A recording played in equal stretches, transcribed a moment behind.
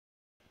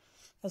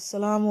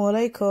আসসালামু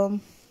আলাইকুম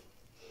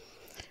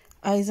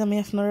আইজ আমি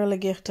আপনারা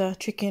লাগি একটা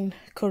চিকেন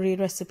কারি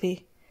রেসিপি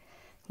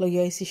লই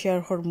আইছি শেয়ার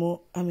করমু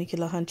আমি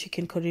কিলাহান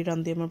চিকেন কারি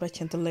রান্ধি আমার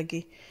বাচ্চাদের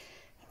লাগি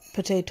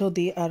পটেটো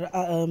দি আর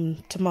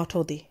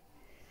টমেটো দি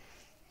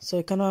সো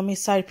এখানে আমি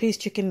 4 পিস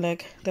চিকেন লেগ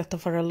দেখতে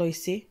পারা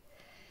লইছি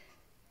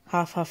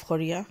হাফ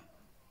করিয়া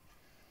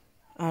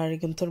আর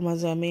এগুলোর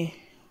মাঝে আমি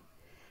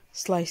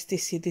স্লাইস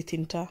দিছি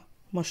 2-3টা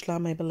মশলা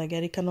মাইবা লাগে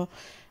আর এখানে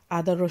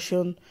আদা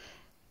রসুন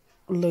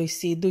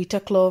লইছি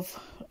 2টা ক্লোভ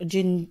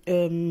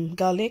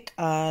গার্লিক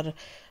আর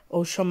ও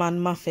সমান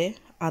মাফে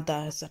আদা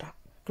এছাড়া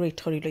গ্রেট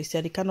করি লইছি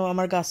আর এখানেও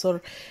আমার গাছর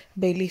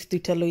বে লিফ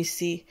 2টা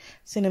লইছি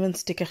সিনামন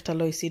স্টিক একটা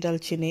লইছি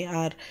দালচিনি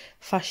আর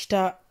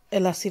 5টা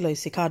এলাচি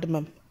লইছি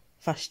কার্ডামম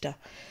 5টা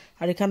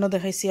আর এখানেও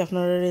দেখাইছি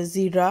আপনারা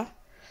জিরা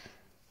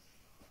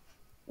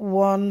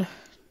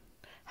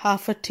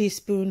 1/2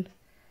 teaspoon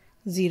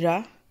zira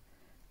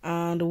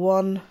and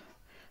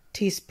 1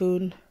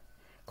 teaspoon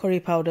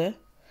curry powder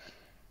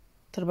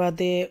তার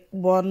বাদে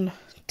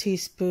 1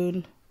 teaspoon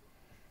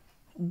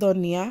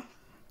ধনিয়া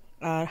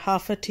আর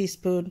 1/2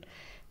 teaspoon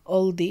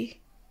হলদি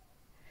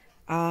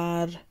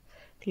আর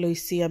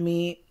লইছি আমি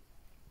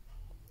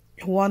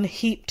 1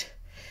 heaped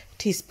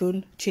teaspoon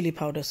chili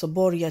powder so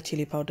boria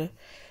chili powder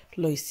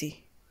লইছি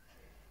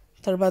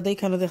তার বাদে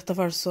এখানে দেখতে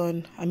পারছেন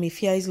আমি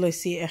পেঁয়াজ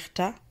লইছি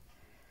একটা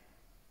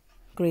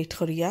গ্রেট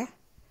করিয়া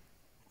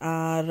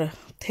আর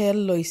তেল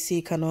লইছি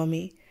এখানে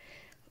আমি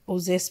ও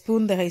যে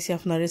স্পুন দেখাইছি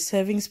আপনার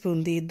সার্ভিং স্পুন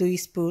দিয়ে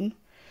 2 স্পুন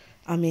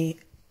আমি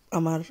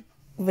আমার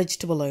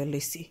ভেজিটেবল অয়েল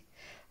লইছি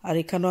আর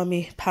এখানে আমি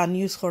প্যান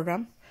ইউজ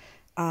করলাম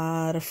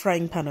আর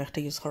ফ্রাইং প্যানও একটা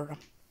ইউজ করলাম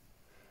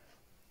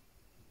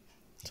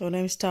তো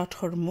আমি স্টার্ট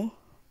করবো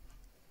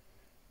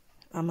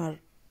আমার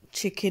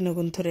চিকেন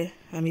ওগুন ধরে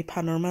আমি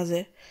প্যানের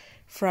মাঝে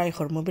ফ্রাই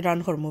করবো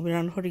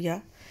বিরান করিয়া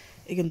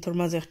এগুলোর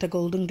মাঝে একটা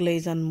গোল্ডেন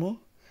গ্লেজ আনবো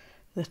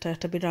যেটা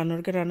একটা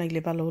বিরানোর গ্রান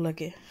আইলে ভালো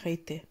লাগে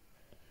খাইতে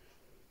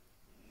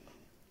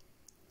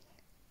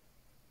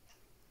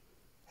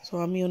সো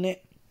আমি অনেক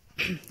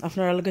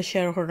আপনারা লগে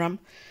শেয়ার করলাম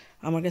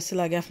আমার কাছে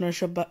লাগে আপনারা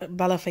সব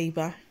বালা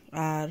পাইবা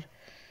আর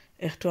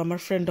একটু আমার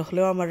ফ্রেন্ড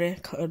হলেও আমারে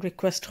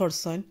রিকোয়েস্ট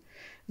করছেন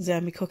যে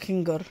আমি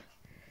কুকিংয়ের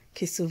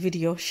কিছু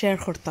ভিডিও শেয়ার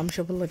করতাম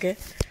সবার লগে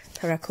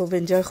তারা খুব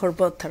এনজয় করব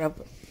তারা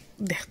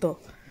দেখতো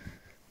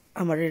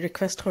আমার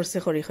রিকোয়েস্ট করছে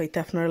করি হইতে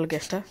আপনারা লগে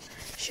একটা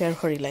শেয়ার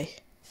করিলাই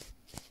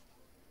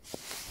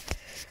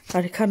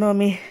আর এখানেও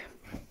আমি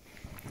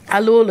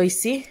আলুও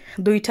লইছি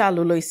 2টা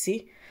আলু লইছি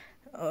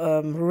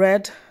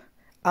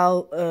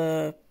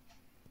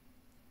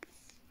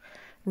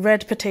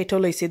red potato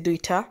লইছি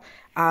 2টা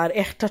আর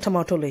একটা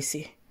টমেটো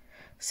লইছি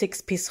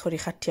 6 পিস করি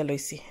কাটিয়া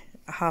লইছি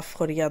হাফ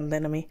করি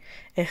দেন আমি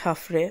এই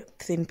হাফরে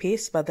 3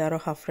 পিস বাদে আরো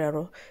হাফরে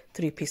আরো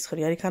 3 পিস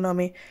করি আর এখানে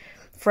আমি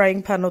ফ্রাইং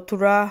প্যানও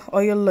তুরা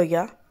অয়েল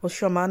লইয়া ও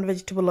সমান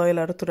ভেজিটেবল অয়েল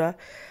আর তুরা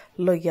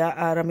লইয়া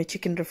আর আমি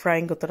চিকেনটা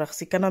ফ্রাইং করতে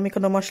রাখছি কারণ আমি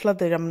কোনো মশলা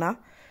দিলাম না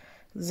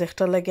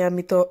যেটা লাগে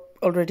আমি তো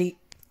অলরেডি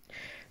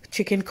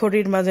চিকেন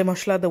কারির মাঝে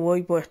মশলা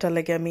দেবইব একটা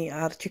লাগে আমি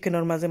আর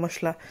চিকেনের মাঝে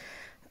মশলা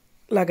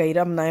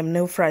লাগাইরাম না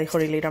এমনিও ফ্রাই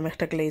করিলাম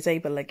একটা গ্লেজ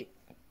আইবা লাগে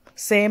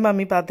সেম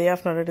আমি বাদে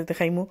আপনারা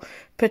দেখাইমু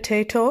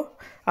পটেটো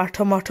আর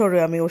টমেটোরে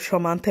আমি ও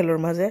সমান তেলের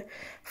মাঝে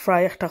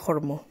ফ্রাই একটা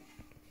করবো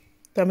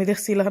তো আমি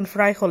দেখছি এখন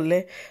ফ্রাই করলে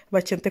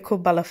বাচ্চাতে খুব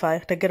ভালো পায়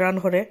একটা গ্রান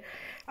করে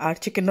আর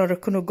চিকেনের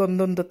কোনো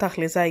গন্ধ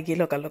থাকলে যাই গিয়ে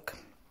লগালগ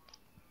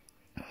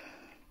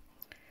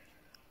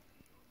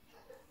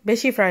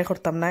বেশি ফ্রাই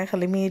করতাম না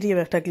খালি মিডিয়াম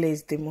একটা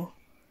গ্লেজ দিব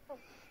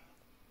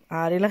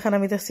আর এলাকান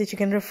আমি দেখছি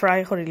চিকেনটা ফ্রাই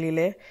করে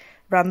নিলে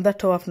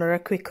রান্নাটাও আপনারা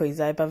কুইক হয়ে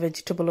যায় বা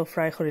ভেজিটেবলও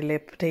ফ্রাই করিলে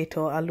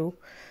পটেটো আলু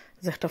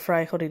যেটা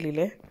ফ্রাই করে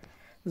নিলে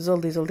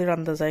জলদি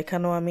রান্না যায়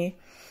এখানেও আমি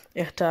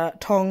একটা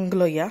ঠং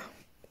লইয়া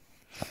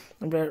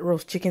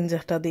রোস্ট চিকেন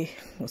যেটা দি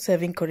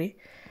সেভিং করি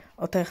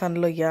ওটা এখান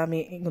লইয়া আমি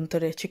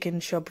গুন্তরে চিকেন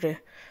সবরে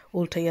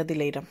উল্টাইয়া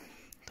দিলাইরাম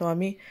তো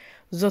আমি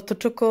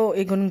যতটুকু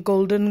এগুন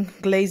গোল্ডেন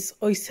গ্লেজ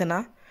হইছে না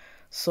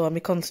সো আমি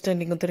কনস্ট্যান্ট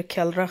এগুন্তরে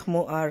খেয়াল রাখবো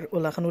আর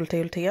ওলাখান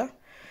উল্টাইয়া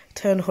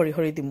টার্ন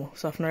হরি দিমু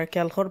সো আপনারা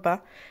খেয়াল করবা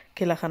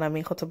কিলাখান আমি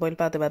কত বইল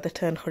বাদে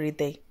টার্ন হরি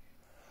দেই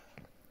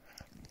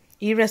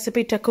এই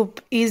রেসিপিটা খুব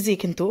ইজি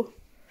কিন্তু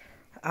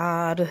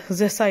আর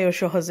যে চাইও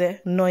সহজে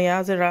নয়া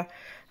যারা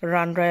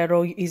রান্না আরও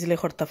ইজিলি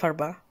করতে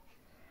পারবা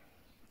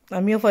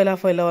আমিও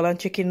ফয়লা ওলান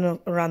চিকেন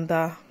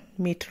রান্দা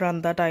মিট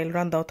রান্দা ডাইল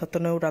রান্দা অর্থাৎ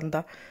নেও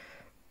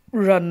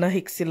রান্না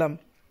শিখছিলাম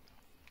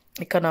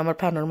এখানে আমার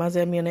প্যানের মাঝে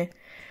আমি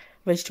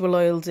ভেজিটেবল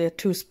অয়েল যে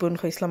 2 স্পুন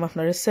খাইছিলাম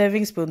আপনারা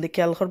সার্ভিং স্পুন দিয়ে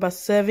খেয়াল করবা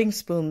সার্ভিং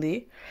স্পুন দিয়ে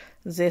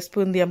যে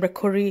স্পুন দিয়ে আমরা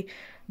খড়ি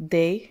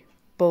দেই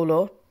বৌলো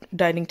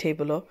ডাইনিং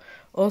টেবলও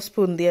ও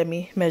স্পুন দিয়ে আমি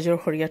মেজার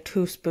করিয়া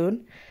 2 স্পুন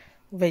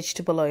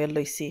ভেজিটেবল অয়েল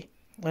লইছি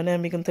মানে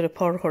আমি কিন্তু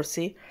ফর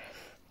করছি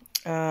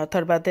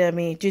তার বাদে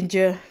আমি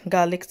জিঞ্জার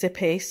গার্লিক যে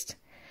পেস্ট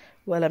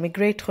আমি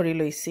গ্রেট করি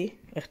লইছি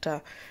একটা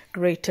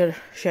গ্রেটার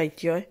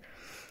সাহায্য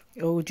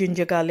ও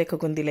জিঞ্জার গার্লিক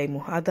ওগুন দিলাইমু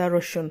আদা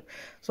রসুন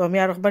সো আমি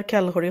আর একবার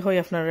খেয়াল করি হই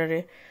আপনারা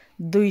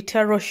 2টা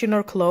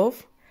রসুনের ক্লোভ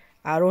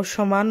আর ও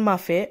সমান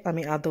মাফে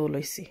আমি আদাও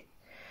লইছি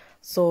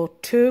so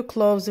 2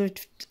 cloves of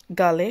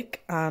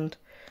garlic and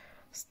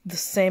the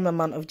same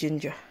amount of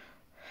ginger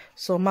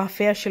so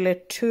মাফে আসলে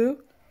 2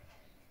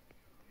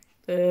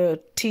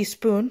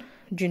 teaspoon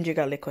ginger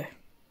garlic হয়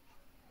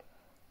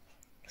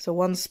so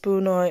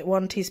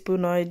 1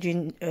 teaspoon হয়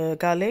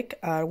garlic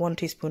আর 1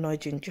 teaspoon হয়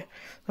ginger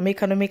আমি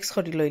এখানে মিক্স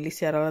করে লই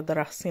লিছি আর আলাদা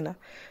রাখছি না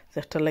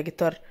যেটা লাগি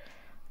তো আর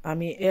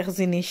আমি এক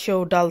জিনিসও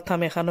ডালতাম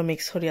এখানে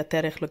মিক্স করিয়া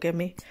তার একলগে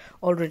আমি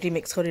অলরেডি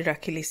মিক্স করে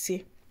রাখি লিছি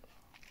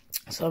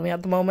so আমি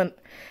at the moment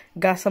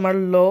গ্যাস আমার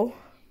লো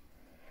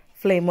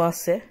ফ্লেম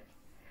আছে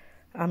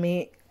আমি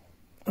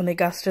অনেক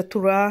গাছটা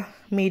তুরা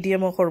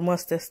মিডিয়াম করবো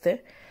আস্তে আস্তে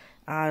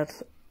আর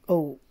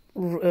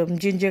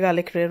জিঞ্জার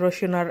গার্লিক রে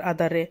রসুন আর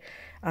আদারে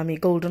আমি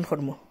গোল্ডেন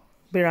করবো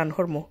বিরান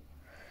করবো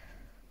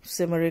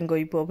সিমারিং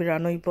হইব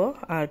বিরান হইব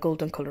আর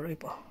গোল্ডেন কালার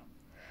হইব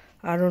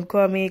আর উনকো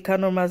আমি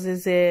এখানোর মাঝে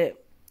যে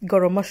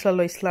গরম মশলা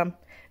লইছিলাম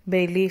বে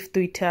লিফ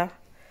 2টা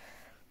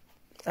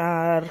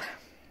আর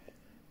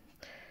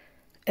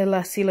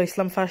এলাচি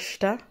লইছিলাম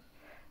 5টা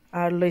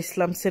আর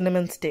লইছিলাম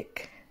সিনামন স্টিক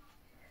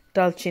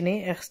দালচিনি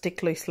 1 স্টিক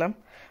লইছিলাম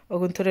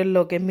ওগুন্তরের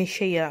লগে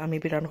মিশাইয়া আমি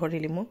বিরান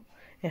করিলিমু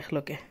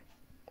একলগে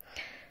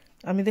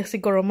আমি দেখছি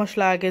গরম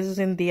মশলা আগে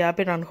যেদিন দিয়া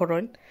বিরান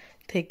করেন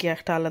থেকে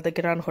একটা আলাদা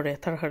গ্রান করে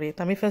তরকারি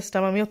আমি ফার্স্ট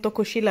টাইম আমি অত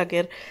খুশি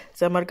লাগের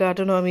যে আমার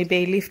গার্ডেনও আমি বে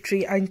লিফ ট্রি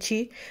আনছি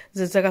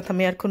যে জায়গাতে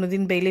আমি আর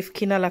কোনোদিন বে লিফ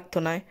কিনা লাগতো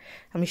না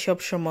আমি সব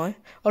সময়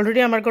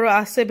অলরেডি আমার ঘরে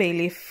আছে বে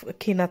লিফ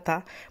কিনাতা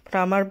বাট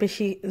আমার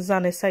বেশি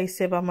জানে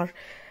চাইছে বা আমার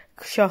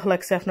শখ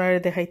লাগছে আপনারা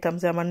দেখাইতাম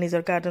যে আমার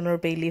নিজের গার্ডেনের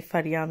বে লিফ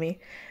ফারিয়া আমি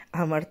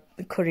আমার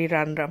খড়ি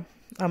রানরাম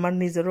আমার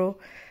নিজেরও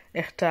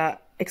একটা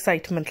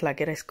এক্সাইটমেন্ট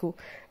লাগে রেস্কু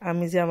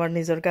আমি যে আমার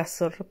নিজের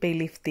গাছের বে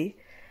লিফ দি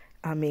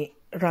আমি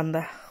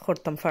রান্না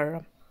করতাম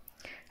পারলাম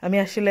আমি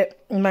আসলে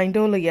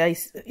মাইন্ডও লইয়া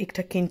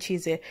একটা কিনছি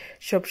যে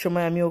সব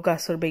সময় আমি ও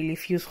গাছের বে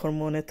লিফ ইউজ করবো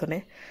মনে তনে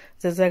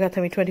যে জায়গাতে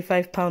আমি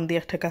 25 পাউন্ড দিয়ে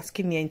একটা গাছ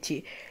কিনে আনছি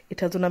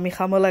এটা যেন আমি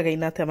খামো লাগাই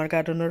না আমার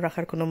গার্ডেনের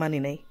রাখার কোনো মানি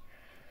নাই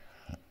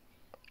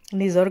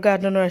নিজের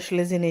গার্ডেনের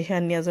আসলে জিনিস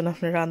আনিয়া যেন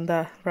আপনি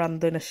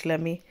রান্ধেন আসলে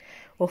আমি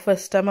ও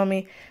ফার্স্ট টাইম আমি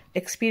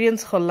এক্সপিরিয়েন্স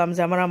করলাম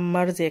যে আমার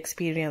আম্মার যে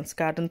এক্সপিরিয়েন্স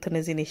গার্ডেন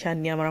থেকে জিনিস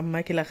আনিয়া আমার আম্মা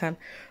কিলাখান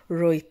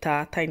রইতা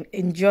তাই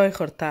এনজয়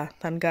করতা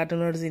তান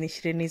গার্ডেনের জিনিস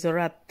রে নিজের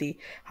হাত দি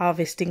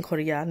হার্ভেস্টিং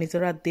করিয়া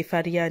নিজের হাত দি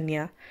ফারিয়া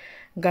আনিয়া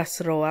গাছ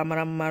রোয়া আমার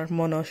আম্মার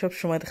মনে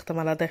সবসময় দেখতাম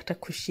আলাদা একটা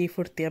খুশি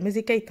ফুর্তি আমি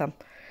জিকাইতাম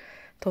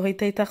তো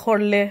হইতে এটা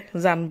করলে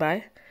জানবাই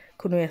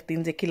কোনো একদিন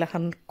যে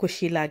কিলাখান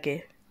খুশি লাগে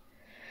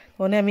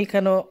মানে আমি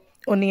এখানে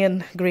অনিয়ন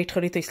গ্রেট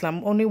করি তৈছিলাম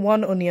অনলি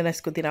 1 অনিয়ন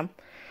আজকে দিলাম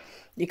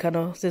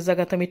এখানে যে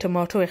জায়গাতে আমি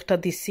টমেটো একটা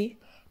দিছি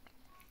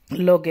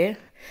লগে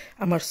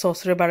আমার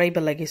সসরে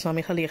বাড়াইবা লাগিয়েছো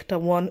আমি খালি একটা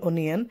 1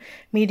 অনিয়ন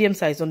মিডিয়াম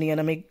সাইজ অনিয়ন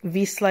আমি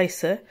 20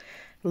 স্লাইসে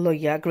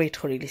লইয়া গ্রেট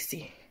করে লিছি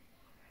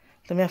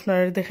তুমি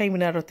আপনারা দেখাই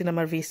মিনা রতিন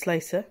আমার 20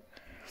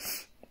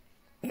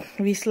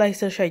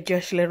 স্লাইসের সাহায্য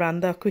আসলে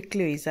রান্না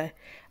কুইকলি হয়ে যায়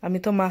আমি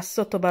তো মাছ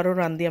যতবারও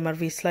রান্ধি আমার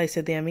 20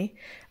 স্লাইসে দিয়ে আমি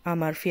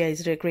আমার পেঁয়াজ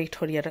রে গ্রেট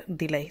করিয়া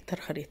দিলাই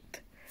তরকারিত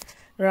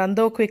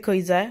রান্নাও কুইক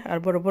হয়ে যায় আর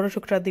বড় বড়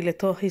টুকরা দিলে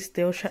তো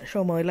হিসতেও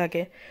সময়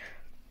লাগে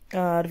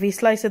আর 20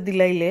 স্লাইসে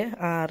দিলাইলে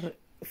আর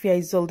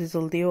পেঁয়াজ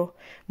জলদিও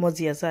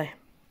মজিয়া যায়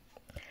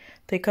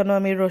তো এখানে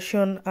আমি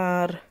রসুন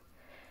আর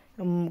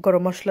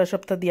গরম মশলা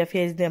সবটা দিয়া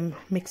পেঁয়াজ দিয়ে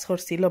মিক্স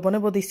করছি লবণে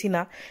দিছি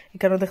না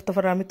এখানে দেখতে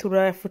পারো আমি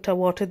তুরা ফুটা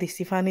ওয়াটার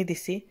দিছি পানি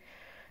দিছি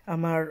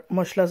আমার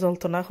মশলা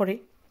জ্বলতো না করি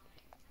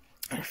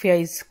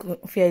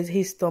পেঁয়াজ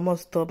হিসতো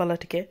মস্ত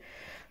বালাটিকে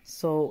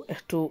সো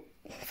একটু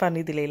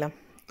পানি দিলাইলাম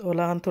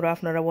ওলাগান তোরা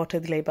আপনারা ওয়াটার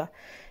দিলাইবা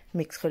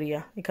মিক্স করিয়া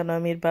এখানে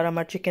আমি এবার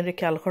আমার চিকেন রে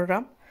খেয়াল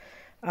করলাম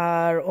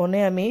আর ওনে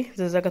আমি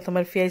যে জায়গাতে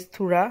আমার পেঁয়াজ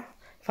থুরা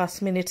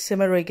 5 মিনিট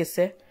সিমার রয়ে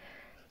গেছে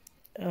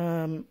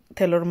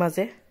তেলের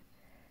মাঝে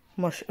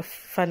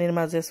পানির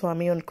মাঝে সো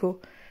আমি অনকু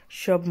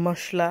সব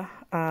মশলা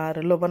আর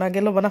লবণ আগে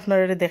লবণ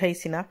আপনারা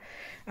দেখাইছি না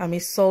আমি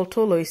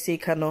সল্টও লইছি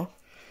এখানে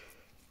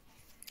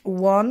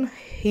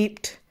 1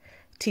 হিপড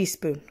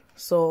টিস্পুন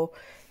সো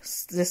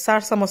যে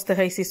 4 চামচ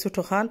দেখাইছি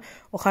ছোটো খান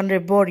ওখানে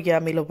বড়িয়া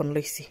আমি লবণ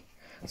লইছি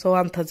সো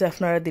আন্থা যে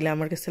আপনারা দিলে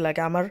আমার কাছে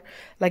লাগে আমার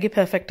লাগে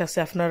পারফেক্ট আছে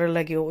আপনারা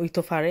লাগে ওই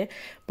তো পারে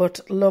বাট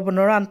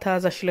লবণের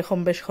আন্থাজ আসলে কম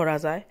বেশ করা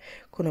যায়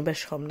কোনো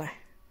বেশ কম নাই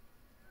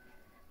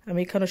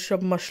আমি এখানে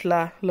সব মশলা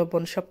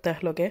লবণ সপ্তাহ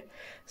লগে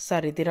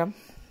সারি দিলাম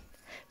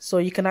so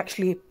you can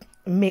actually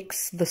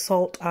mix the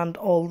salt and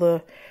all the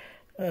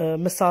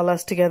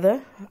masalas together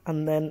and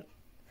then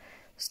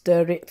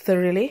stir it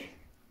thoroughly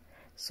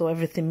so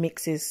everything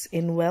mixes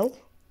in well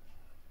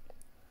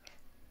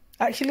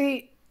actually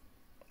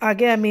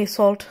আগে আমি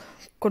সল্ট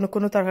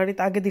কোনো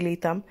তরকারিতে আগে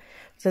দিলেইতাম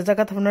যে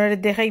জায়গা আপনারা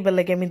দেখাইবার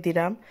লাগে আমি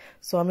দিলাম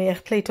সো আমি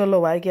 1 প্লেটও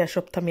লওয়াই গিয়া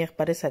সপ্তাহ আমি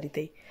একবারে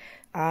সারিতেই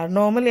আর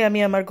নর্মালি আমি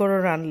আমার ঘরে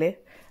রানলে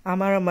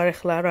আমার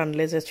একলা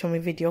রানলে যে আমি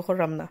ভিডিও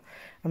করাম না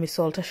আমি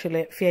সল্ট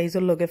আসলে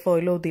পেঁয়াজের লগে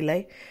ফয়েলও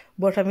দিলাই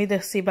বাট আমি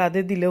দেখছি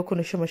বাদে দিলেও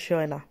কোনো সমস্যা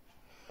হয় না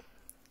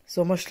সো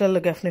মশলার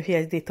লগে আপনি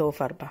পেঁয়াজ দিতেও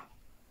পারবা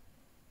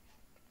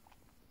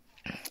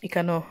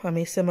এখানেও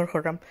আমি সেমর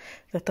করলাম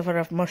যাতে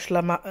পারা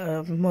মশলা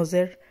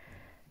মজের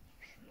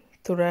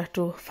তোরা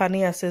একটু ফানি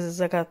আছে যে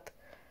জায়গাত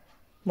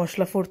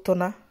মশলা ফুটতো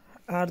না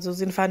আর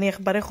যদিন ফানি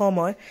একবারে কম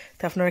হয়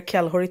তা আপনারা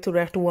খেয়াল করে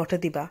তোরা একটু ওয়াটার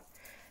দিবা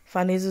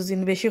ফানি যদিন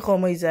বেশি কম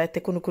হয়ে যায় তে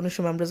কোনো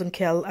সময় আমরা যখন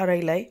খেয়াল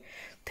আড়াইলাই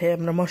তে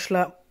আমরা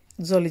মশলা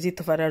জ্বলি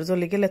যেতে পারে আর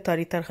জ্বলি গেলে তো আর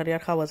তরকারি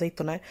আর খাওয়া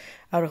যাইতো না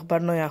আর একবার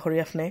নয়া করি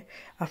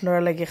আপনারা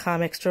লাগে খাম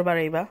এক্সট্রা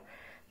বাড়াইবা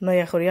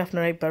নয়া করি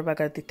আপনারা একবার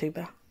বাগার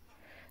দিতেইবা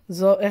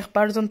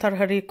একবার জন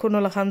তরকারি কোনো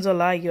লাখান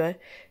জ্বলা হয়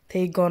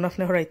সেই গন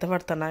আপনি হরাইতে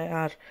পারতা না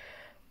আর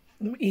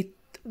ই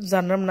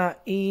জানলাম না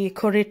এই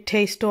খড়ির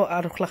টেস্টও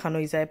আর লাখান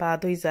হয়ে যায় বাদ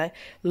হয়ে যায়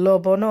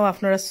লবণও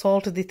আপনারা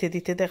সল্ট দিতে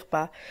দিতে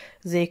দেখবা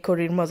যে এই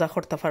খড়ির মজা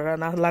করতে পারা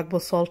না লাগবো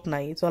সল্ট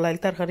নাই জ্বলাইল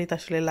তরকারিতে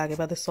আসলে লাগে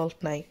বাদে সল্ট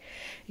নাই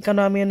এখানে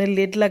আমি অনেক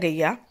লিড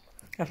লাগাইয়া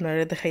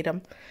আপনারা দেখাইলাম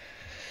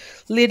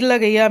লিড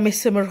লাগাইয়া আমি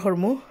সিমার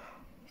হরমু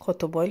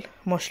কত বইল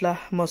মশলা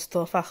মস্ত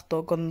ফাখতো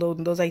গন্ধ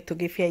উন্ধ যাইতো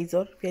গিয়ে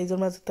পেঁয়াজের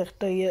মাঝে তো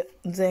একটা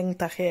জেং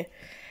থাকে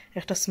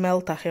একটা স্মেল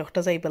থাকে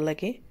ওটা যাইবার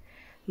লাগে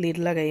লিড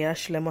লাগাইয়া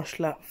আসলে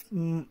মশলা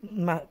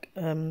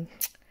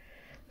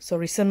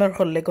সিমার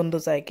করলে গন্ধ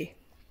যায় কি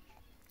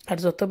আর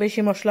যত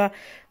বেশি মশলা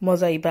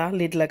মজাইবা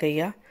লিড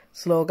লাগাইয়া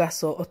স্লো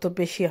গাছও অত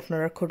বেশি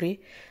আপনারা করি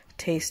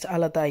টেস্ট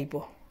আলাদা আইব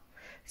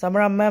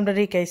আমার আম্মা আমরা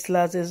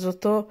রেখাইছিলা যে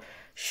যত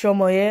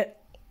সময়ে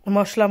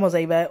মশলা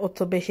মজাইবা অত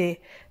বেশি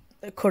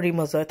খড়ি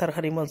মজা হয়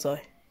তরকারি মজা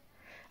হয়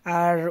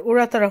আর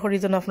উড়াতারা খড়ি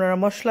যেন আপনারা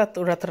মশলা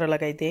উড়াতারা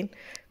লাগাই দিন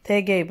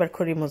থেকে এবার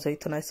খড়ি মজা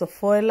হইতো না সো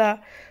ফয়লা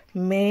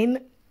মেইন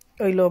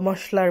ওইল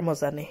মশলার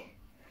মজা নেই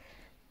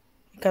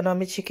কারণ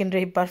আমি চিকেন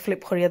রেবার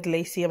ফ্লিপ করিয়া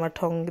দিলেইছি আমার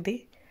ঠং দি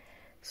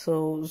সো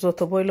যত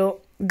বইল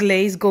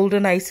গ্লেজ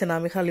গোল্ডেন আইসে না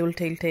আমি খালি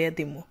উল্টে উল্টাইয়া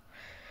দিমু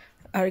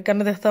আর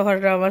এখানে দেখতে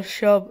পারলে আমার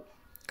সব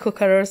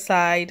কুকারের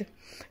সাইড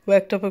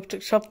ওয়েকটপ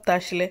সবটা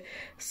আসলে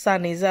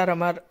সানিজ আর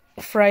আমার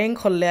ফ্রাইং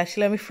করলে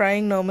আসলে আমি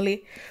ফ্রাইং নর্মালি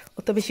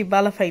অত বেশি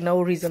বালা পাই না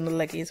অরিজিনাল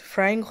লাগে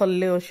ফ্রাইং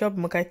করলেও সব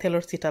মুখায়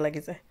তেলের চিটা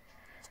লাগে যায়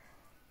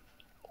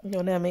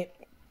মানে আমি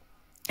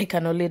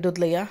এখানেও লিডুত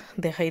লইয়া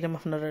দেখাইলাম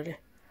আপনারা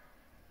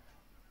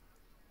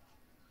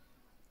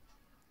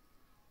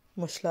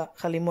মশলা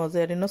খালি মজা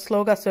আর স্লো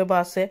গাছে বা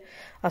আছে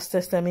আস্তে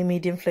আস্তে আমি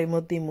মিডিয়াম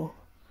ফ্লেমত দিমু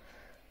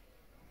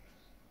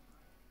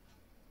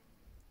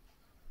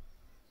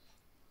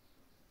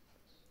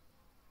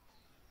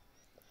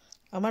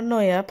আমার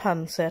নয়া ফান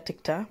সেট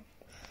একটা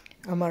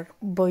আমার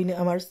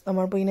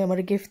বইনে আমার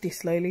গিফট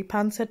দিছিল এই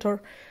ফান সেটর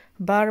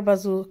বার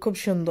বাজু খুব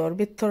সুন্দর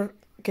ভিতর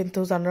কিন্তু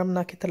জানলাম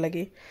না খেতে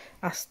লাগে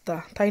আস্তা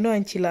তাই নয়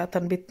আনছিলা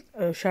তার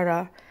সারা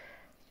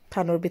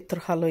ফানোর ভিতর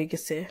খাল হয়ে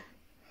গেছে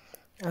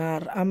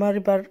আর আমার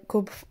এবার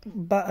খুব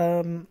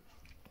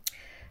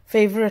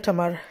ফেভারিট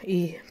আমার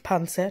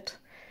ফান সেট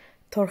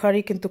তরকারি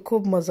কিন্তু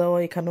খুব মজা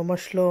হয় এখানে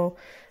মশলো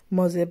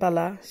মজে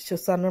বালা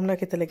জানলাম না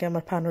খেতে লাগে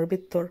আমার ফানোর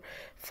ভিতর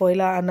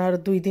ফয়লা আনার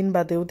 2 দিন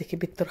বাদেও দেখি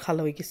ভিতর খাল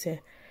হয়ে গেছে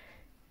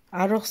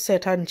আরও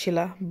সেট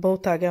আনছিলা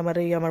বহুত আগে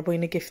আমার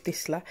বইনে গিফট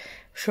দিছিলা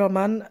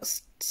সমান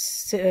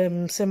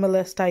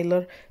সিমিলার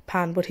স্টাইলের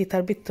ফান বট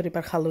হিতার ভিতর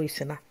এবার খালো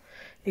হয়েছে না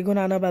এগুলো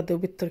আনা বাদেও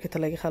ভিতর খেতে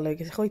লাগে খালো হয়ে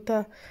গেছে হয়তো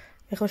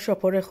এখন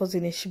সপর এখন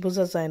জিনিস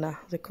বোঝা যায় না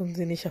যে কোন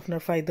জিনিস আপনার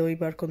ফায়দা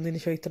হইবার কোন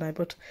জিনিস হইতো না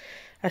বাট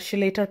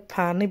আসলে এটার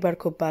ফান এবার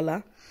খুব বালা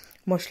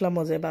মশলা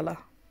মজে বালা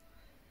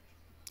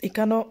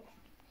এখানেও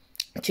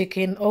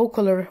চিকেন ও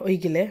কালার হয়ে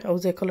গেলে ও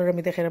যে কালার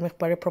আমি দেখাইলাম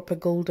একবারে প্রপার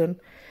গোল্ডেন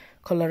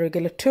কালার হয়ে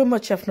গেলে টু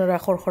মাছ আপনারা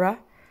খড়খড়া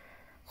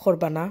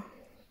করবা না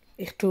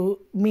একটু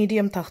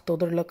মিডিয়াম থাকতো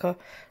ওদের লেখা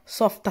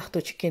সফট থাকতো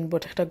চিকেন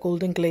বট একটা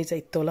গোল্ডেন গ্লেজ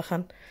আইতো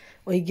লেখান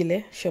ওই গেলে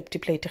সবটি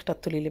প্লেট একটা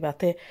তুলিলে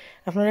বাতে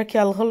আপনারা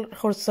খেয়াল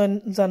করছেন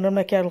জানার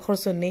না খেয়াল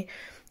করছেন নি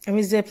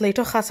আমি যে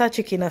প্লেটও খাসা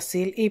চিকেন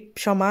আছিল এই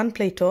সমান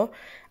প্লেটও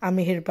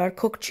আমি হিরবার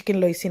কুক চিকেন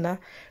লইছি না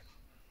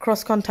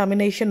ক্রস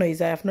কন্টামিনেশন হয়ে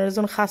যায় আপনার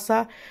যখন খাসা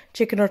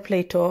চিকেনের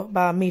প্লেটও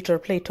বা মিটর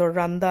প্লেটও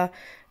রান্দা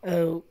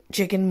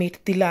চিকেন মিট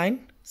দিলাইন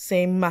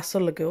সেম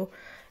মাছর লগেও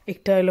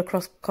একটা হলো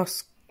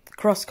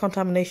ক্রস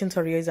কন্টামিনেশন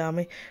সরি হয়ে যায়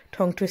আমি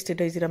ঠং টুইস্টেড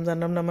হয়ে যাম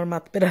জানলাম না আমার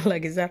মাত পেরা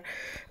লাগে যার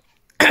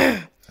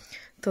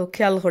তো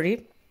খেয়াল করি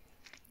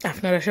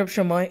আপনারা সব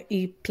সময়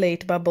এই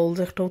প্লেট বা বোল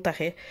যেটাও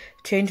থাকে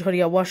চেঞ্জ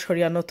করিয়া ওয়াশ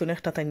করিয়া নতুন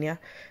একটা তাইনিয়া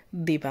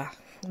দিবা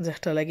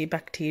যেটা লাগি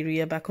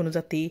ব্যাকটেরিয়া বা কোনো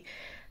জাতি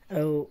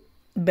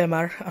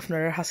বেমার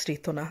আপনারা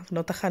হাসরিত না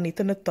নতা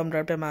খানিতে নতো আমরা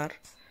বেমার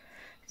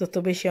যত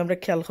বেশি আমরা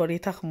খেয়াল করি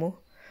থাকমু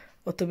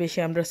অত বেশি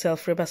আমরা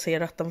সেলফরে বাঁচাইয়া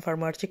রাখতাম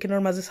পারবো আর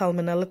চিকেনের মাঝে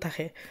সালমেনালে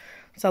থাকে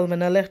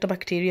সালমেনালে একটা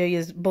ব্যাকটেরিয়া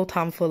ইজ বহুত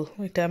হার্মফুল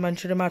এটা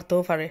মানুষের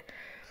মারতেও পারে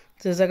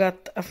যে জায়গাত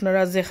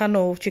আপনারা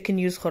যেখানেও চিকেন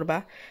ইউজ করবা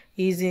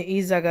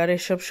এই জায়গারে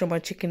সব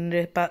সময়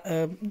চিকেনের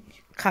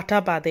খাটা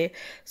বাদে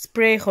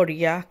স্প্রে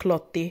করিয়া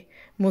ক্লথটি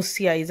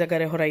মুসিয়া এই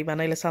জায়গারে হরাই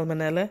বানাইলে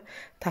সালমেনালে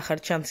থাকার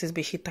চান্সেস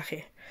বেশি থাকে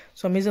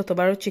সো আমি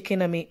যতবারও চিকেন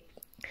আমি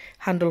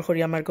হ্যান্ডেল করি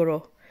আমার গরো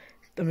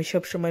আমি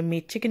সবসময়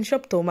মিট চিকেন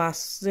সব তো মাছ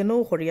যেনও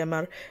করি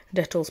আমার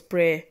ডেটল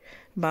স্প্রে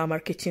বা আমার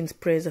কিচেন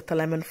স্প্রে যেটা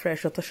লেমন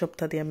ফ্রেশ অত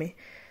সপ্তাহ দিয়ে আমি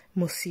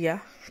মুসিয়া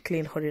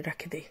ক্লিন করে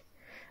রাখি দিই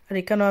আর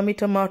এখানেও আমি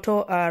টমেটো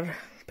আর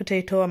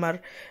পটেটো আমার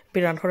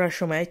বিরান করার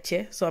সময় ইচ্ছে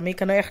সো আমি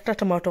এখানে একটা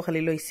টমেটো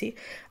খালি লইছি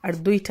আর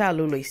 2টা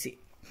আলু লইছি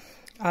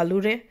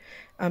আলুরে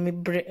আমি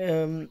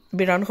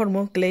বিরান করবো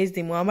গ্লেজ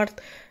দিমু আমার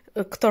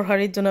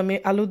তরকারির জন্য আমি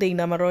আলু দিই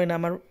না আমার হয় না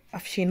আমার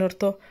আফসিনোর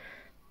তো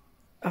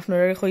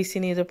আপনারা কইছি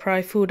নি যে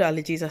প্রায় ফুড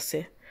অ্যালার্জিস আছে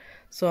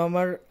সো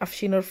আমার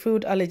আফসিনোর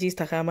ফুড অ্যালার্জিস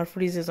থাকে আমার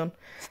ফ্রিজেজন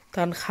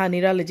তার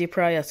খানির অ্যালার্জি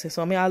প্রায় আছে সো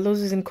আমি আলু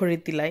যেদিন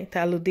খরিদ দিলাই তা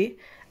আলু দি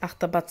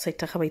একটা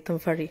বাচ্চাইটা খাবাইতাম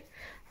পারি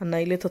আর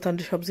নাইলে তো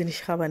তান্ডে সব জিনিস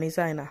খাবানি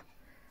যায় না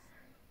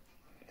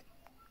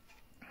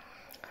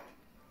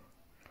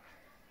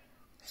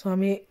সো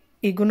আমি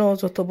এগুলো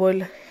যত বইল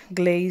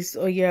গ্লেজ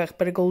ওই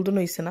একবারে গোল্ডেন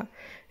হয়েছে না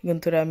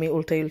কিন্তু আমি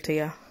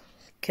উল্টাইয়া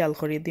খেয়াল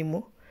করি দিমু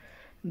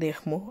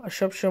দেখমু আর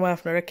সবসময়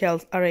আপনারা খেয়াল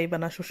আড়াইবা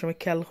না সবসময়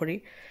খেয়াল করি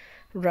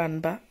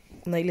রানবা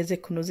নাইলে যে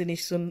কোনো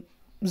জিনিস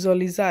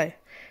জ্বলি যায়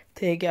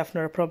থেকে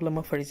আপনারা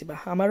প্রবলেমও পড়ে যাবা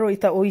আমারও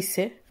এটা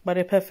ওইছে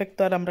বারে পারফেক্ট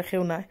তো আর আমরা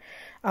কেউ নাই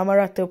আমার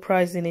হাতেও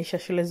প্রায় জিনিস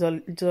আসলে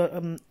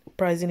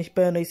প্রায় জিনিস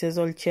বেন হয়েছে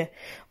জ্বলছে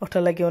ওটা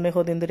লাগে অনেক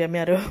দিন ধরে আমি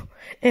আরও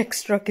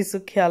এক্সট্রা কিছু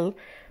খেয়াল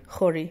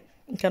করি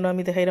কেন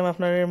আমি দেখাইলাম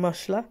আপনার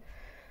মশলা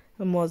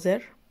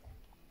মজের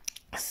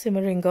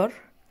সিমারিঙ্গর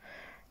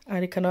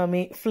আর এখানে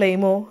আমি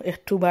ফ্লেমও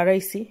একটু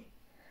বাড়াইছি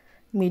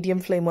মিডিয়াম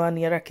ফ্লেমও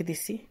আনিয়ে রাখি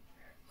দিছি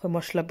ওই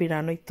মশলা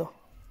বিরানোই তো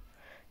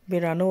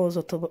বিরানো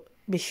যত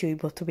বেশি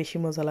হইব তত বেশি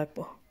মজা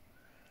লাগবো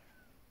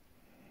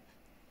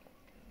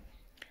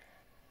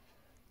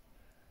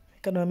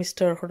কেন আমি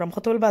স্টার করলাম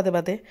কতবেল বাদে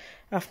বাদে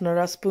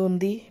আপনারা স্পুন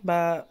দি বা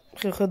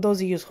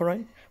দোজি ইউজ করেন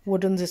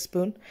উডেন যে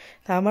স্পুন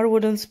তা আমার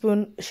উডেন স্পুন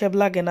সেব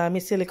লাগে না আমি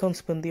সিলিকন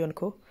স্পুন দিই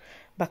অনকো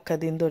বাক্কা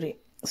দিন ধরে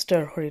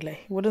স্টার করিলাই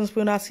উডেন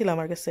স্পুন আসিল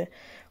আমার কাছে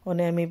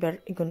অনে আমি এবার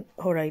এখন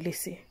হরাই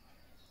লিছি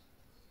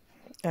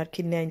আর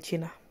কিনে আনছি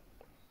না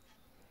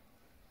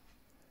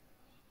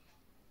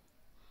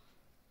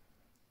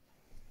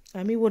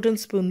আমি উডেন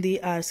স্পুন দিই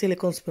আর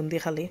সিলিকন স্পুন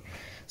দিয়ে খালি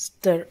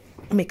স্টার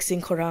মিক্সিং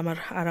করা আমার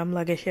আরাম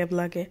লাগে শেপ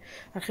লাগে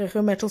আর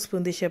মেটাল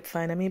স্পুন দিয়ে শেপ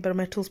ফাইন আমি এবার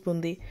মেটাল স্পুন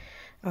দিই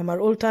আমার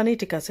উল্টানি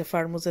ঠিক আছে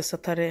ফার্মুজের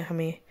সাথে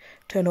আমি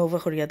টার্ন ওভার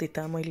করিয়া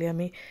দিতাম হইলে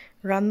আমি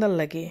রান্নার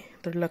লাগি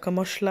ধরলাকা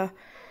মশলা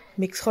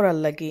মিক্স করার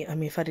লাগি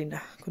আমি পারি না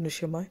কোনো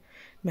সময়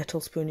মেটাল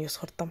স্পুন ইউজ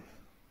করতাম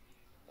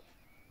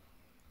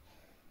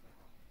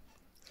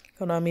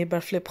কারণ আমি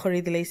এবার ফ্লিপ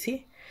করিয়ে দিলাইছি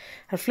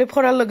আর ফ্লিপ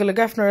করার লগে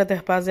লগে আপনারা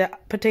দেখবা যে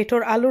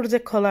পটেটোর আলুর যে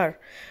কালার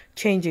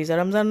চেঞ্জ হয়ে যায়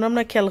আমি জানলাম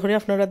না খেয়াল করি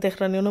আপনারা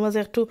দেখলেন ওর মাঝে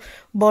একটু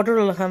বর্ডার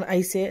লাখান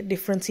আইসে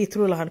ডিফারেন্ট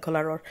সিথ্রু লাখান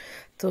কালারর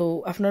তো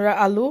আপনারা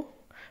আলু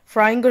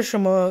ফ্রাইংয়ের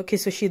সময়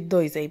কিছু সিদ্ধ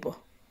হয়ে যাইব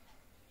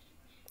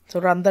তো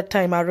রান্নার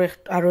টাইম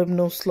আরও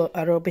এমনি স্লো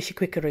আরও বেশি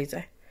কুইক রয়ে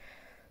যায়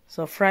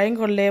সো ফ্রাইং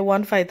করলে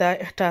ওয়ান ফায়দা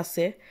একটা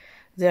আছে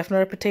যে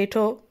আপনার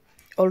পটেটো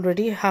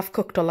অলরেডি হাফ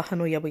কুকড লাখান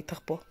হইয়া বই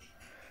থাকবো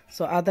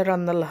সো আদা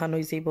রান্নার লাহান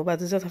হয়ে যাইব বা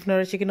যত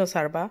আপনারা চিকেনও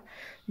সারবা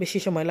বেশি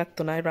সময়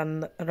লাগতো না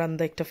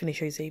রান্না একটা ফিনিশ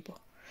হয়ে যাইব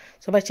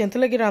সো বাই চেনতে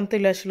লাগে রানতে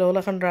আসলে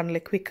ওলাখান রানলে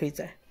কুইক হয়ে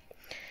যায়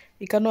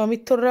এখানেও আমি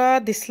তোরা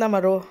দিছিলাম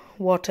আরও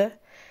ওয়াটার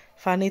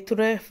পানি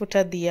তুরে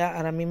ফুটা দিয়া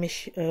আর আমি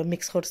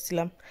মিক্স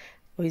করছিলাম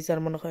ওই যার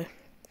মনে হয়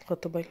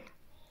কত বইল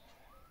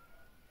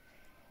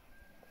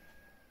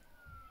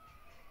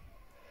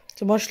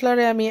তো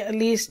মশলারে আমি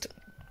লিস্ট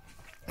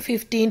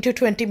 15 to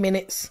 20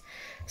 minutes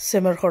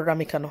সিমার করলাম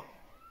এখানেও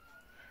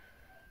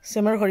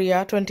সিমার করিয়া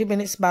 20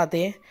 minutes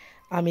বাদে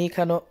আমি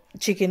এখানেও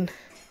চিকেন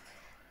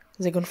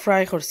যেগুন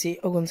ফ্রাই করছি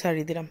ওগুন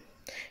সারি দিলাম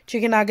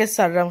চিকেন আগে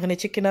সারলাম এখানে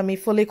চিকেন আমি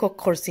ফুলি কুক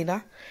করছি না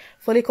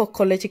ফুলি কুক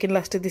করলে চিকেন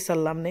লাস্টে দিয়ে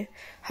সারলাম নে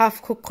হাফ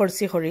কুক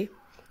করছি করি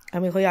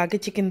আমি হয়ে আগে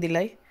চিকেন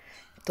দিলাই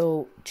তো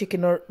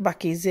চিকেনের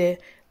বাকি যে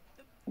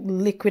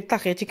লিকুইড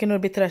থাকে চিকেনের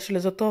ভিতরে আসলে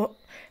যত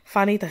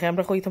পানি থাকে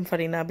আমরা কইতাম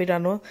পারি না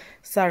বিরানো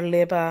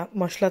সারলে বা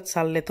মশলা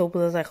সারলে তো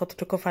বোঝা যায়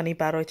কতটুকু পানি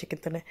বার হয় চিকেন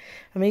তেনে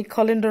আমি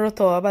কলিন্ডারও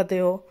তো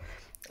বাদেও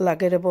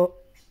লাগে রেব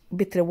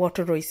ভিতরে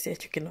ওয়াটার রয়েছে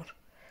চিকেনের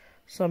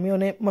সো আমি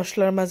অনেক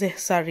মশলার মাঝে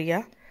সারিয়া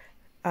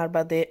আর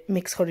বাদে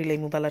মিক্স করিলাই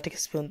মুবালা ঠিক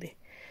স্পুন দিয়ে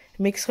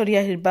মিক্স করিয়া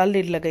হিরবাল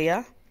লিড লাগাইয়া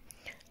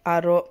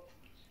আরও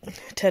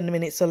 10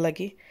 minutes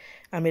লাগি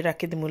আমি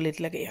রাখি দিমু লিড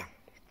লাগাইয়া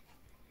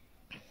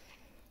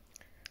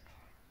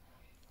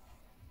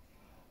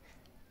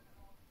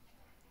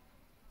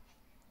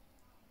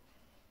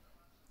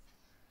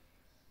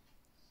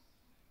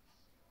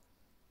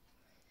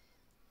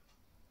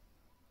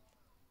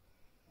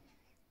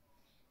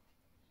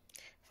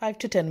ফাইভ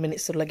to 10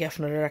 minutes লাগে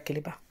আপনারা রাখি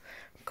লিবা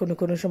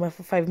কোনো সময়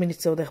 5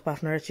 minutesও দেখবা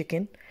আপনারা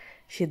চিকেন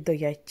সিদ্ধ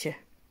যাচ্ছে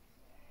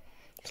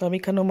তো আমি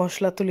এখানে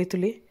মশলা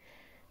তুলি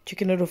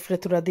চিকেনের উপরে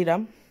তুরা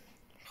দিলাম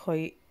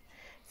হয়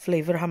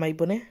ফ্লেভার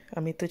হামাইবনে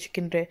আমি তো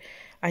চিকেনরে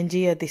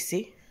আঞ্জিয়া দিছি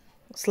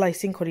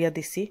স্লাইসিং করিয়া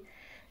দিছি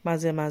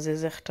মাঝে মাঝে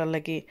যে একটা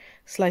লাগি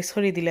স্লাইস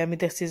করিয়ে দিলে আমি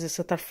দেখছি যে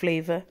তার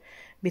ফ্লেভার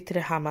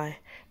ভিতরে হামায়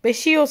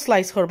বেশিও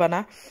স্লাইস করবা না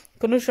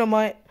কোনো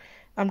সময়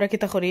আমরা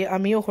কিতা করি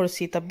আমিও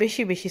করছি তা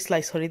বেশি বেশি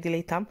স্লাইস করে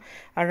দিলেইতাম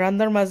আর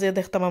রান্নার মাঝে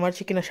দেখতাম আমার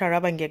চিকেনের সারা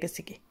ভাঙ্গিয়া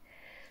গেছে কি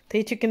তো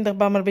এই চিকেন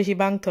দেখবা আমার বেশি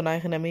ভাঙতো না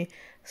এখানে আমি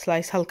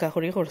স্লাইস হালকা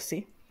করে করছি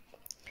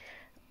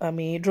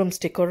আমি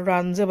ড্রামস্টিকর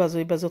রান যে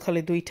বাজু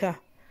খালি 2টা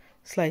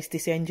স্লাইস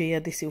দিছি এনজয়া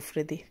দিছি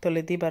উফরে দি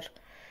তলে দিবার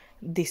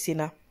দিছি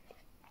না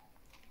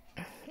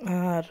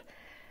আর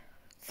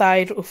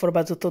থাইর উপর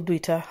বাজু তো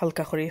 2টা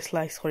হালকা করে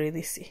স্লাইস করে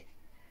দিছি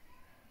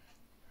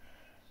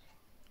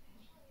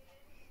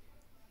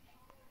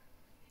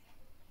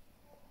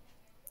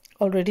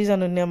অলরেডি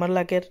জানেন আমার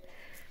লাগের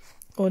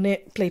অনেক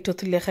প্লেটও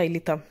তুলে খাই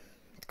লিতাম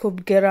খুব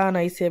গেরান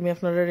আইছে আমি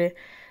আপনারা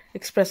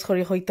এক্সপ্রেস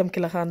করে হইতাম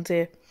কিলা খান যে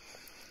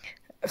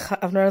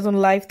আপনারা যখন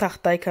লাইভ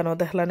থাকতাই কেন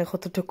দেখলানে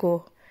কতটুকু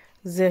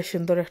যে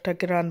সুন্দর একটা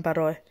গ্রান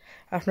বারোয়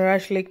আপনারা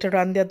আসলে একটা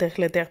রান দিয়া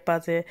দেখলে দেখবা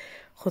যে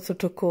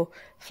কতটুকু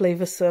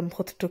ফ্লেভারসাম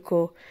কতটুকু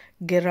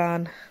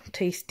গ্রান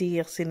টেস্টি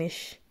এক জিনিস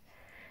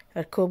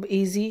আর খুব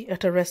ইজি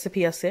একটা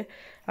রেসিপি আছে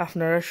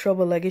আপনারা সব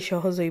লাগি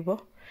সহজ হইব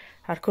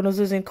আর কোনো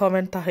যদি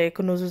কমেন্ট থাকে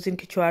কোনো যদি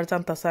কিছু আর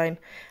জানতে চাইন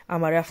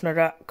আমার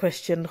আপনারা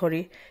কোয়েশ্চেন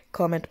করি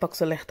কমেন্ট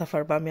বক্সে লেখতে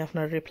পারবা আমি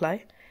আপনার রিপ্লাই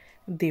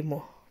দিমো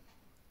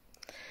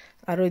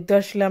আর ওই তো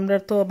আসলে আমরা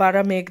তো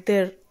বারা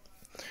মেঘদের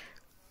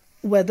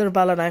ওয়েদার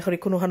ভালো নাই করি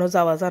কোনোখানো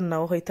যাওয়া যান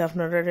নাও হয়তো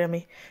আপনারা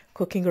আমি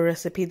কুকিং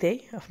রেসিপি দেই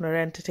আপনারা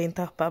এন্টারটেইন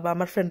থাকবা বা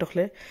আমার ফ্রেন্ড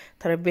হলে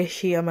তারা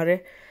বেশি আমারে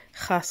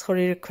খাস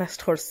করে রিকোয়েস্ট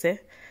করছে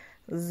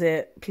যে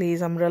প্লিজ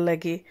আমরা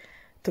লাগি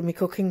তুমি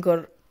কুকিংর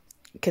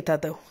খেতা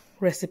দাও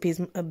রেসিপিজ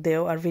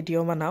দেও আর ভিডিও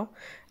বানাও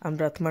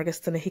আমরা তোমার কাছ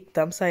থেকে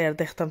শিখতাম চাই আর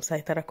দেখতাম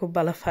চাই তারা খুব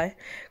ভালো পায়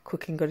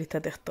কুকিং করিতে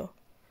দেখতো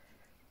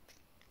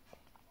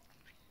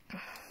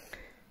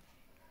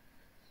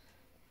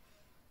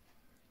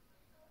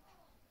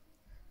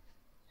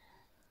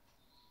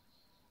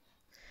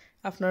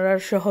আপনারা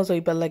সহজ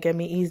হইবার লাগে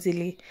আমি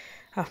ইজিলি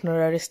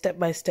আপনারা স্টেপ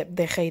বাই স্টেপ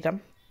দেখাইলাম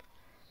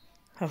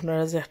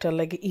আপনারা যে একটা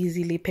লাগে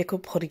ইজিলি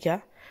পেকআপ করিয়া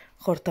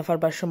করতে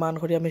পারবার সমান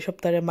করি আমি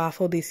সপ্তাহে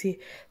মাফও দিছি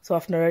সো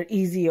আপনারা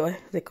ইজি হয়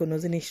যে কোনো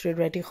জিনিস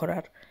রেডি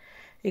করার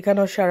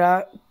এখানেও সারা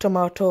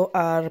টমেটো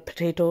আর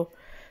পটেটো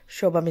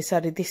সব আমি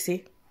সারি দিছি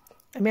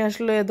আমি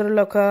আসলে এদের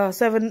লোক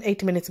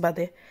 7-8 মিনিটস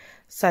বাদে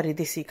সারি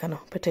দিছি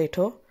এখানেও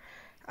পটেটো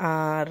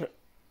আর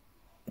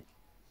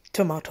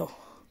টমেটো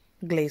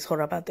গ্লেজ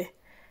করা বাদে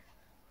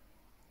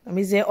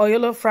আমি যে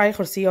অয়েল ফ্রাই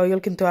করছি অয়েল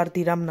কিন্তু আর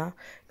দিলাম না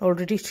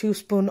অলরেডি 2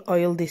 স্পুন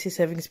অয়েল দিছি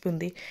 7 স্পুন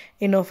দি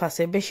ইনফ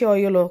আছে বেশি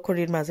অয়েলও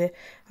খড়ির মাঝে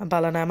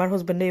ভালো না আমার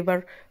হাজবেন্ডে এবার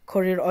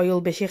খড়ির অয়েল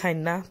বেশি খাইন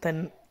না তেন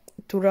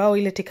তুরা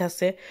অয়েলে ঠিক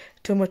আছে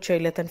টু মাচ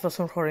অয়েলে তেন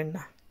পছন্দ করেন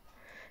না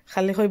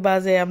খালি কইবা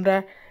যে আমরা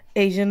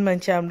এইজন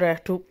মানুষে আমরা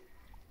একটু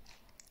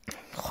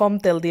কম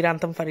তেল দিয়ে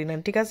রাঁধতাম পারি না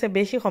ঠিক আছে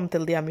বেশি কম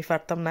তেল দিয়ে আমি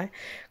পারতাম না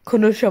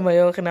কোনো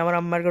সময়ও এখানে আমার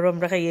আম্মার ঘরে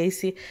আমরা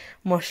খাইয়েছি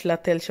মশলা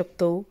তেল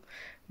সবতেও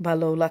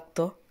ভালো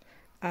লাগতো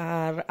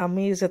আর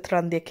আমি যে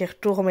ত্রাণ দিয়ে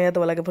একটু কমাইয়া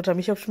দেওয়া লাগে বাট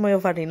আমি সবসময়ও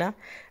পারি না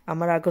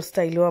আমার আগর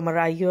স্টাইলও আমার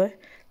আইও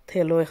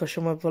তেলও এক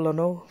সময়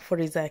বলনও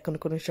ফরি যায় কোনো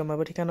কোনো সময়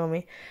বাট এখানে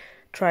আমি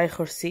ট্রাই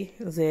করছি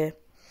যে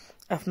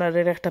আপনার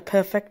একটা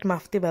পারফেক্ট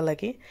মাপ দিবা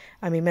লাগে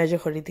আমি মেজর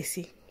করে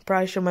দিছি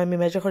প্রায় সময় আমি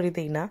মেজর করে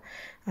দিই না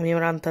আমি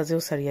আমার আন্তাজেও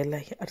সারিয়ে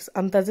লাই আর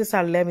আন্তাজে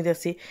সারলে আমি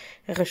দেখছি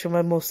এক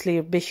সময় মোস্টলি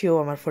বেশিও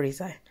আমার ফরি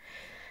যায়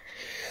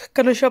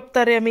কারণ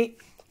সপ্তাহে আমি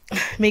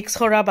মিক্স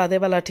করা বাদে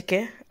বেলাটিকে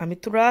আমি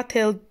তুরা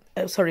তেল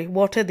সরি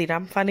ওয়াটার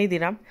দিলাম পানি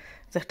দিলাম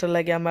যেটা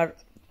লাগে আমার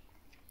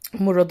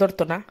মুড়ো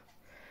ধরতো না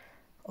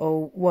ও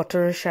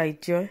ওয়াটারের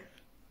সাহায্য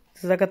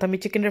জায়গাতে আমি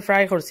চিকেনটা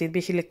ফ্রাই করছি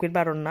বেশি লিকুইড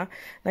বাড়ন না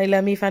নাইলে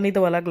আমি পানি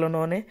দেওয়া লাগলো না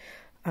অনেক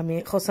আমি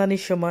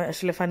খসানির সময়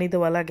আসলে পানি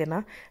দেওয়া লাগে না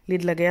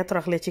লিড লাগে এত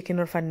রাখলে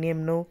চিকেনের পানি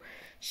এমনও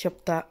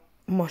সপ্তাহ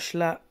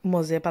মশলা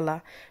মজে পালা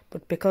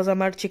বাট বিকজ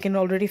আমার চিকেন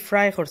অলরেডি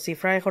ফ্রাই করছি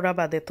ফ্রাই করা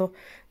বাদে তো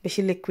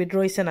বেশি লিকুইড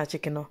রয়েছে না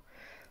চিকেনও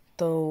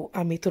তো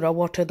আমি তোরা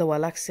ওয়াটার দেওয়া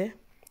লাগছে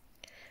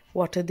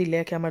ওয়াটার দিলে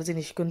কি আমার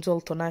জিনিসগুলো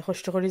জ্বলতো না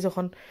কষ্ট করি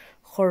যখন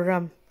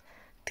করলাম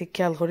ঠিক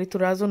খেয়াল করি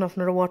তোরা যখন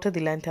আপনারা ওয়াটার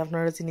দিলেন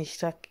আপনারা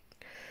জিনিসটা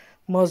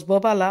মজবো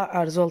পালা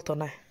আর জ্বলতো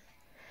না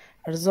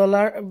আর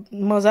জ্বলার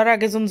মজার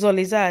আগে যখন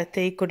জ্বলি যায়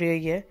তেই করে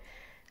গিয়ে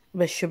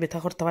বেশ সুবিধা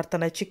করতে পারতাম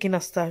না চিকেন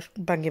আস্তা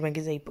ভাঙ্গি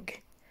ভাঙ্গি যাই পকে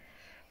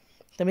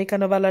আমি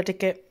কেন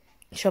বালাটিকে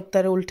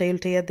সপ্তাহে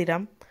উল্টাইয়া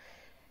দিলাম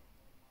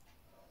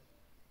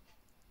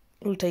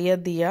উল্টাইয়া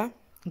দিয়া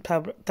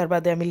তার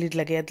বাদে আমি লিড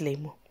লাগাইয়া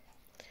দিলাম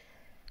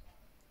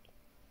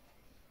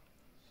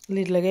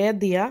লিড লাগাইয়া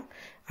দিয়া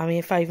আমি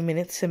 5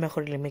 মিনিট সেমা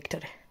করিলাম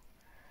একটারে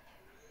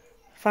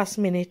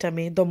 5 মিনিট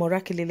আমি দমো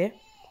রাখি লিলে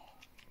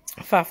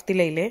ফাফ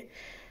দিলাইলে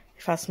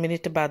 5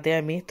 মিনিট বাদে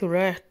আমি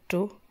তোরা একটু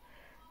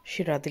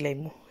শিরা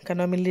দিলাইমু কারণ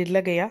আমি লিড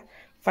লাগাইয়া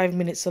 5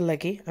 মিনিটস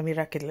লাগি আমি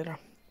রাখি দিলাম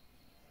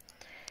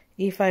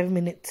এই 5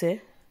 মিনিটসে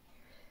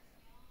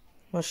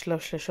মশলা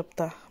মশলা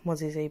সপ্তাহ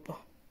মজে যাইব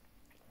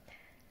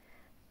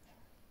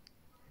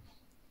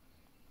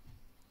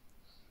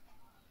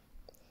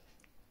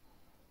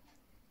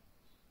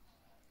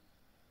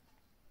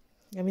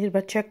আমি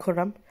এবার চেক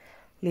করলাম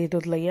লিড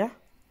লাইয়া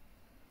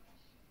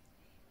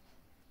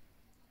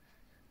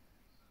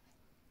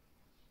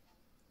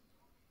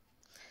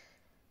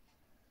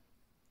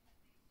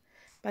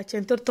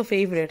বাচ্চাদের তো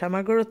ফেভারিট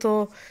আমার ঘরে তো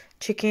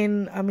চিকেন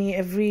আমি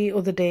এভরি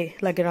ওদের ডে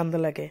লাগে রান্ধা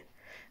লাগে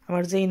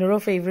আমার যে ইনোরও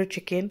ফেভারিট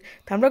চিকেন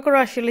আমরা করে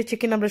আসলে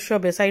চিকেন আমরা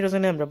সবে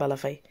সাইডজনে আমরা বালা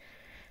পাই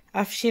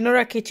আফসিনও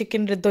রাখি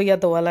চিকেন দইয়া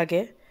দেওয়া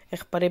লাগে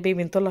একবারে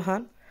বেবিন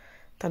তোলাহান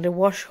তাহলে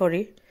ওয়াশ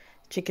করি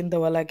চিকেন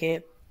দেওয়া লাগে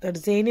আর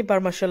যেইনি বার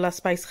মশলা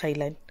স্পাইস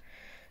খাইলেন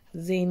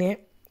যেইনে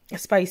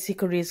স্পাইসি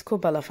করিজ খুব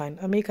ভালো ফাইন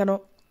আমি এখানে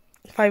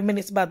 5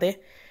 মিনিটস বাদে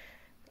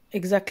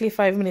এক্স্যাক্টলি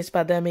 5 মিনিটস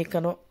বাদে আমি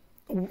এখানে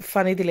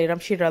পানি দিলে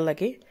এরম শিরা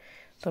লাগে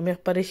তো আমি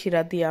একবারে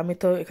শিরা দিয়ে আমি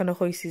তো এখানে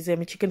হয়েছি যে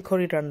আমি চিকেন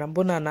খড়ি রান্নাম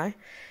বোনা নাই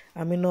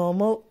আমি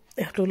নর্মাল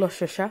একটু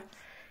লসা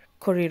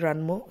খড়ি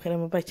রানমু এখানে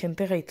আমার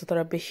বাইচেনতে খাইতো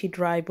তারা বেশি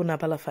ড্রাই বোনা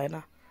ভালো পায়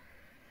না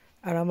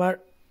আর আমার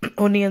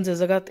অনিয়ন যে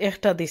জায়গাত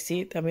একটা দিছি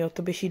আমি অত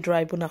বেশি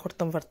ড্রাই বোনা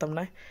করতাম পারতাম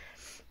না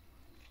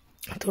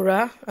তোরা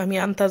আমি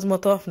আন্তাজ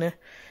মতো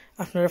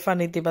আপনারা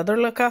পানি দিবা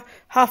ধরলকা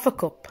হাফ আ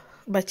কাপ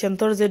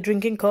বাচ্চান্তর যে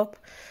ড্রিঙ্কিং কাপ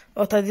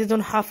ওটা দিয়ে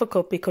যখন হাফ আ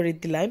কাপ করে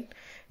দিলাম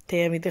তে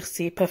আমি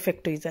দেখছি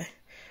পারফেক্ট হয়ে যায়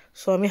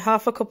সো আমি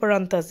হাফ আ কাপের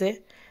আন্তাজে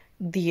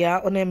দিয়া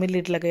ওনে আমি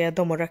লিড লাগাইয়া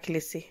দমো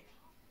রাখিলেছি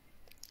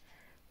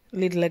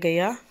লিড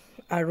লাগাইয়া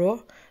আরো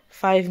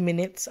 5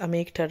 মিনিটস আমি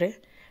একটারে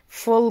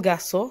ফুল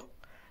গ্যাসও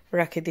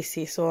রাখি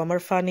দিছি সো আমার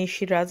ফানি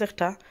সিরাজ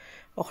একটা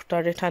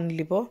অখটারে টান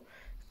লিব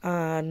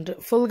and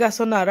ফুল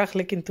গ্যাসও না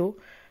রাখলে কিন্তু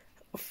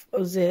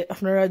যে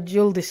আপনারা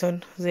জল দিছেন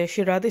যে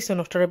সিরা দিছেন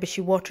ওটারা বেশি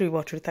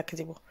ওয়াটারি থাকে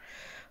যাব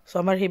সো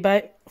আমার হিবাই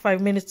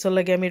 5 মিনিটস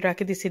লাগে আমি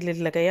রাখি দিছি লিড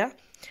লাগাইয়া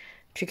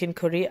চিকেন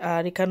কারি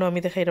আর এখানেও আমি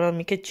দেখাইলাম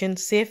আমি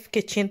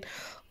কিচেন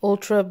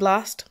ultra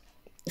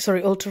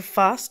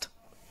fast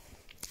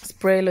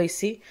স্প্রে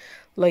লইছি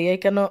লইয়া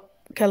এখানে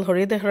খেয়াল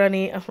করি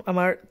দেখরানি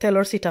আমার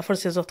তেলর সিটা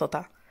ফরছে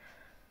যতটা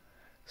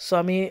সো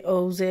আমি ও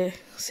যে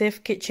safe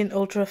kitchen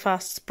ultra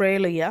fast spray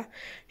লইয়া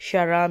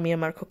সারা আমি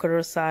আমার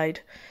কুকারের সাইড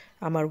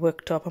আমার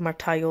ওয়ার্কটপ আমার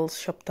টাইলস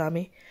সবটা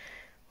আমি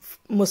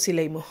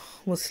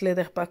মুছলে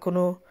দেখবা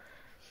কোনো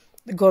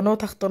গনও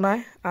থাকতো না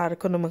আর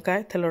কোনো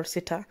মাকায় তেলর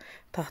সিটা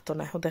থাকতো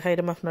না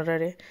দেখাইলাম আপনারা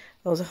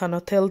ও যেখানে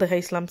তেল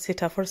দেখাইছিলাম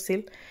সিটা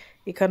ফরছিল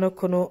এখানেও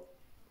কোনো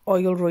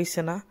oil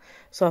রয়েছে না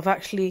so I've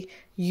actually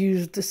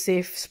used the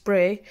safe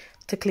spray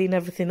to clean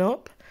everything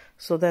up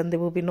so then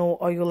there will be no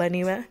oil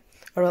anywhere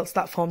or else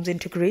that forms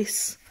into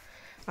grease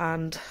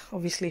and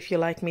obviously if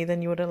you're like me then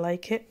you wouldn't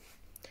like it.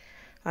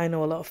 I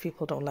know a lot of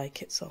people don't like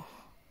it so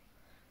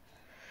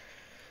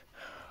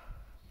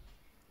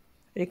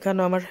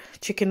এখানে আমার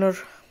চিকেনের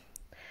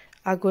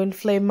আগুন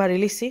flame মারি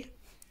লিছি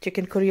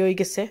chicken curry হয়ে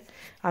গেছে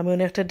আমি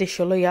একটা dish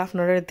লইয়া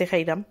আপনারা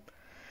দেখাইলাম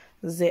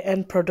যে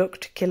এন্ড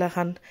প্রোডাক্ট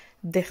কেলাখান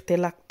দেখতে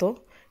লাগতো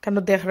কেন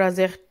দেখরা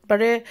যে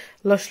একবারে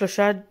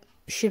লসলসা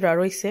শিরা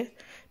রয়েছে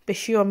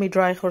বেশিও আমি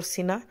ড্রাই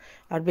করছি না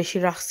আর বেশি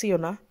রাখছিও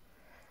না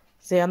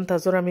যে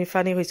আন্তাজর আমি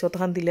ফানি হয়েছে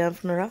তখন দিলে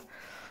আপনারা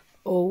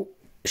ও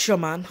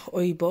সমান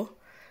ওইব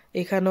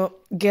এখানেও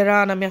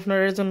গেরান আমি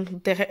আপনারা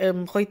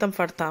হইতাম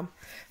পারতাম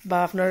বা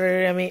আপনারা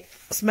আমি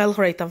স্মেল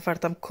করাইতাম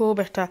পারতাম খুব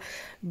একটা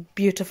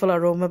বিউটিফুল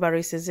অ্যারোমা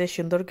বাড়াইছে যে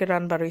সুন্দর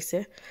গেরান বাড়াইছে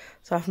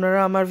তো আপনারা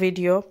আমার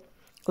ভিডিও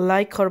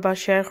লাইক করবা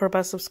শেয়ার করবা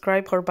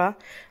সাবস্ক্রাইব করবা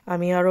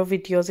আমি আরও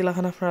ভিডিও যেগুলো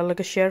আপনার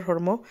লগে শেয়ার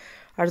করবো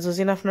আর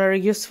যদি আপনারা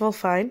ইউজফুল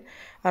ফাইন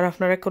আর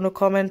আপনারা কোনো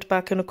কমেন্ট বা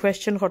কোনো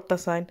কোয়েশ্চেন করতে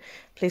চান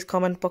প্লিজ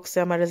কমেন্ট বক্সে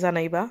আমার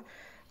জানাইবা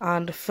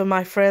and for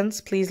my friends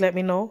please let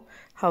me know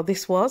how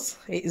this was.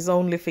 It is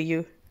only for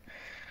you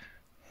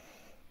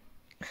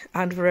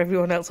and for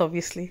everyone else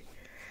obviously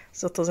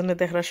so to jane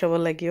dekhra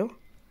shobal lagio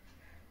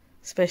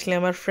especially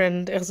আমার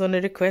friend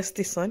একজনের request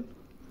দিছেন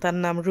তার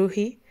নাম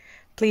Ruhi.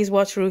 Please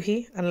watch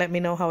Ruhi and let me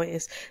know how it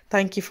is.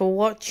 Thank you for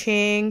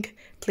watching.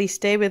 Please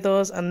stay with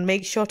us and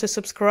make sure to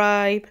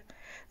subscribe.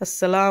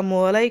 Assalamu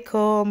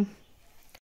alaikum.